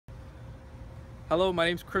Hello, my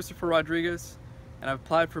name is Christopher Rodriguez, and I've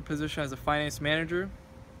applied for a position as a finance manager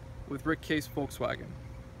with Rick Case Volkswagen.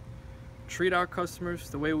 Treat our customers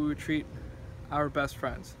the way we would treat our best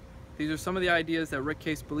friends. These are some of the ideas that Rick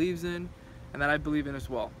Case believes in and that I believe in as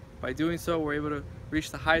well. By doing so, we're able to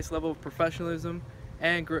reach the highest level of professionalism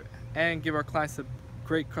and give our clients the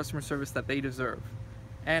great customer service that they deserve,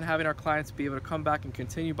 and having our clients be able to come back and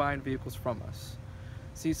continue buying vehicles from us.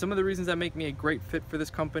 See, some of the reasons that make me a great fit for this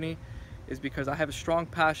company is because I have a strong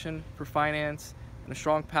passion for finance and a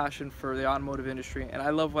strong passion for the automotive industry, and I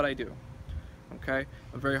love what I do. Okay,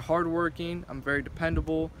 I'm very hardworking, I'm very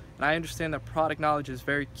dependable, and I understand that product knowledge is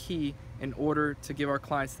very key in order to give our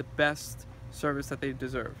clients the best service that they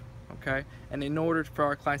deserve. Okay, and in order for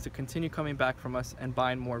our clients to continue coming back from us and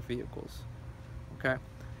buying more vehicles. Okay,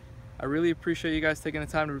 I really appreciate you guys taking the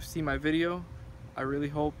time to see my video. I really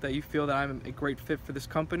hope that you feel that I'm a great fit for this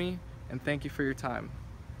company, and thank you for your time.